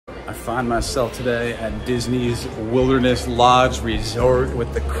I find myself today at Disney's Wilderness Lodge Resort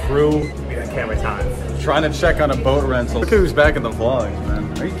with the crew. Yeah, can't wait time. Trying to check on a boat rental. Look who's back in the vlogs,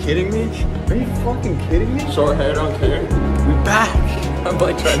 man. Are you kidding me? Are you fucking kidding me? Short hair, don't care. We back. I'm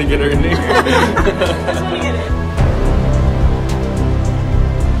like trying to get her in here.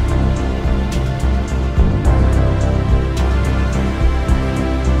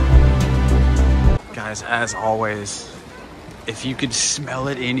 Guys, as always, if you could smell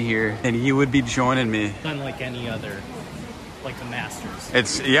it in here, then you would be joining me. Unlike any other, like the Masters.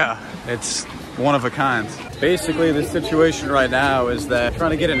 It's one of a kind. Basically, the situation right now is that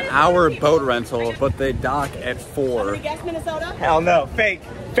trying to get an hour boat rental, but they dock at 4. Guess Minnesota? Hell no, fake.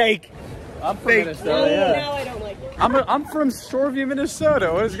 I'm from Minnesota, yeah. Now I don't like it. I'm from Shoreview,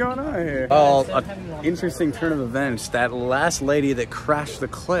 Minnesota. What is going on here? Well, an interesting turn of events. That last lady that crashed the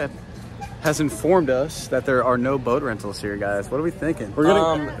clip has informed us that there are no boat rentals here, guys. What are we thinking? We're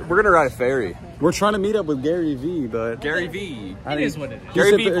gonna ride a ferry. We're trying to meet up with Gary V, but Gary V. It is what it is.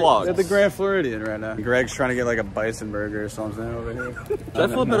 Gary V vlogs. At the Grand Floridian right now. Greg's trying to get like a bison burger or something over here. Should I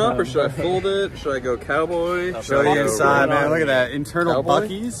flip it up or should I fold it? Should I go cowboy? Show you inside, man. Look at that. Internal Cowboy?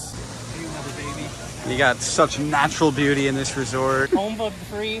 Buc-ee's. You got such natural beauty in this resort. Home of the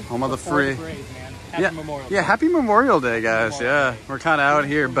free. Home of the free. Parade, man. Happy Memorial Day. Yeah, happy Memorial Day, guys. Yeah, we're kind of out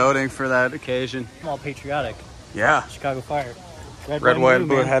here boating for that occasion. I'm all patriotic. Yeah. Chicago Fire. Red, white, and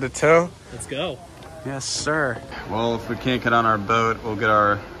blue, head to toe. Let's go. Yes, sir. Well, if we can't get on our boat, we'll get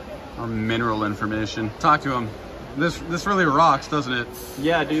our mineral information. Talk to him. This really rocks, doesn't it?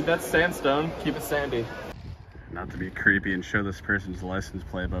 Yeah, dude, that's sandstone. Keep it sandy. Not to be creepy and show this person's license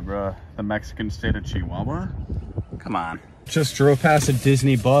plate, but bro, the Mexican state of Chihuahua? Come on. Just drove past a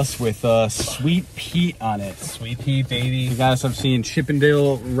Disney bus with Sweet Pete on it. Sweet Pete, baby. You guys have seen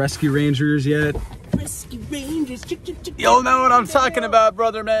Chippendale Rescue Rangers yet? Rescue Rangers. You'll know what I'm talking about,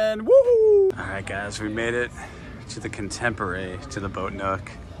 brother man. Woohoo! All right, guys, we made it to the Contemporary, to the Boat Nook.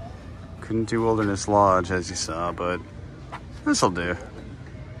 Couldn't do Wilderness Lodge, as you saw, but this'll do.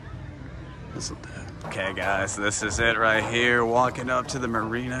 This'll do. Okay, guys, this is it right here. Walking up to the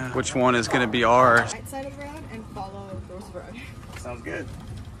marina. Which one is gonna be ours? Right side of the road and follow Gross Road. Sounds good.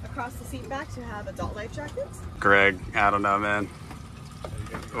 Across the seat backs you have adult life jackets. Greg, I don't know, man.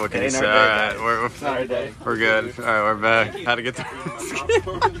 What can you Ain't say? our All day, right, guys. we're good. All right, we're back. How to get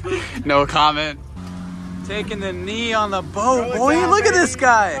through? No comment. Taking the knee on the boat, boy. Look at this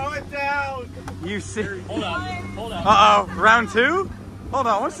guy. Throw it down. You see? Hold on. Uh-oh, round 2? Hold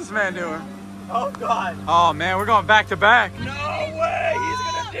on, what's this man doing? Oh, God. Oh, man, we're going back to back. No way. He's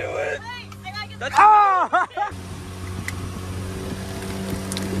going to do it. That's Oh!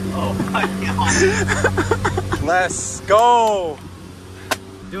 Oh, my God. Let's go.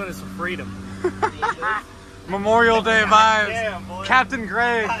 Doing this for freedom. Memorial Day vibes. Damn, boy. Captain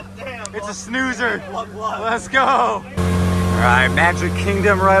Greg. God damn, It's a snoozer. Love, love. Let's go. All right, Magic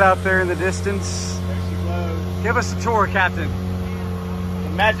Kingdom right out there in the distance. There she goes. Give us a tour, Captain. The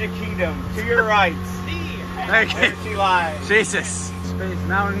Magic Kingdom, to your right. Thank There you. she lies. Jesus. Space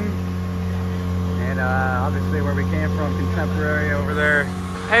Mountain. And obviously where we came from, Contemporary over there.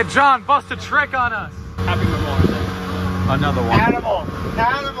 Hey, John, bust a trick on us. Happy Memorial Day. Another one. Animal.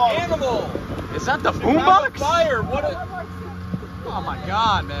 Is that the Boombox? boombox? Fire. What a... Oh my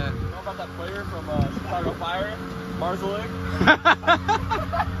God, man. You know about that player from Chicago Fire? Marzalik?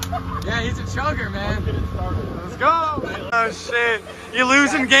 Yeah, he's a chugger, man. Get it started. Let's go. Oh shit. You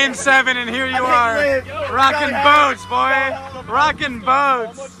lose in game 7 and here you are. live. Rocking boats, boy. Rocking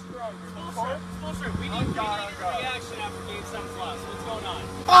boats. We need reaction after Game 7 plus. What's going on?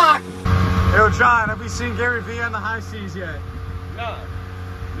 Fuck! Yo, John, have we seen Gary V on the high seas yet? No.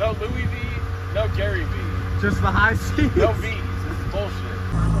 No Louis V. No Gary V. Just the high seas? No V's. This is bullshit.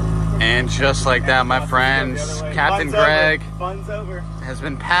 And just like that, my friends, Captain Greg Fun's over. has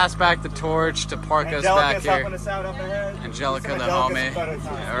been passed back the torch to park us back Angelica's helping here. us out up ahead. Angelica, the Angelica's homie. better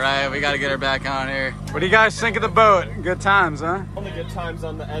time. All right, we got to get her back on here. What do you guys think of the boat? Good times, huh? Only good times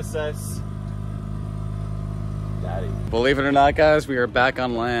on the SS. Daddy. Believe it or not, guys, we are back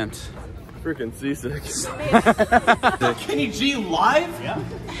on land. Freaking seasick. Kenny G live? Yeah.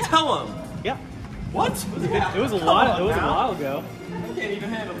 Tell him. Yeah. What? It was a while ago. I can't even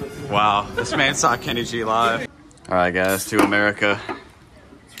handle this. Wow, this man saw Kenny G live. All right, guys, to America.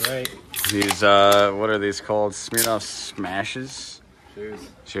 That's right. These, what are these called? Smirnoff Smashes? Cheers.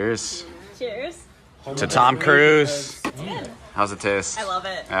 Cheers. Cheers. To Tom Cruise. How's it taste? I love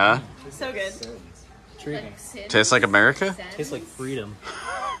it. Yeah? So good. Treat me. Tastes like America? Tastes like freedom.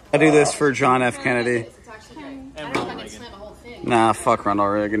 I do this for John F. Kennedy. And Ronald Reagan. Nah, fuck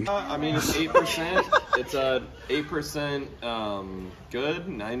Ronald Reagan. I mean, it's 8%. It's a 8% good,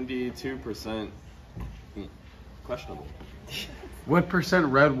 92% questionable. What percent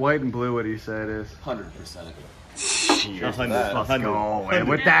red, white, and blue would you say it is? 100%. Let's go. And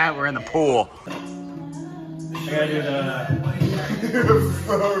with that, we're in the pool. I gotta do the...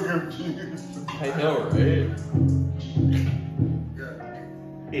 So confused. I know, right?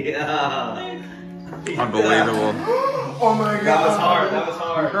 Yeah. Unbelievable. Oh my god. That was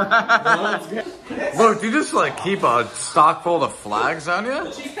hard. Look, you just like keep a stock full of flags on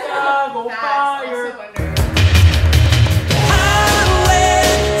you? Chicago Fire.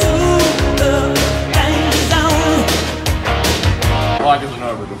 Vlog isn't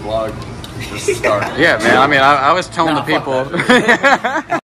over, the vlog just started. Yeah, man. I mean, I was telling the people.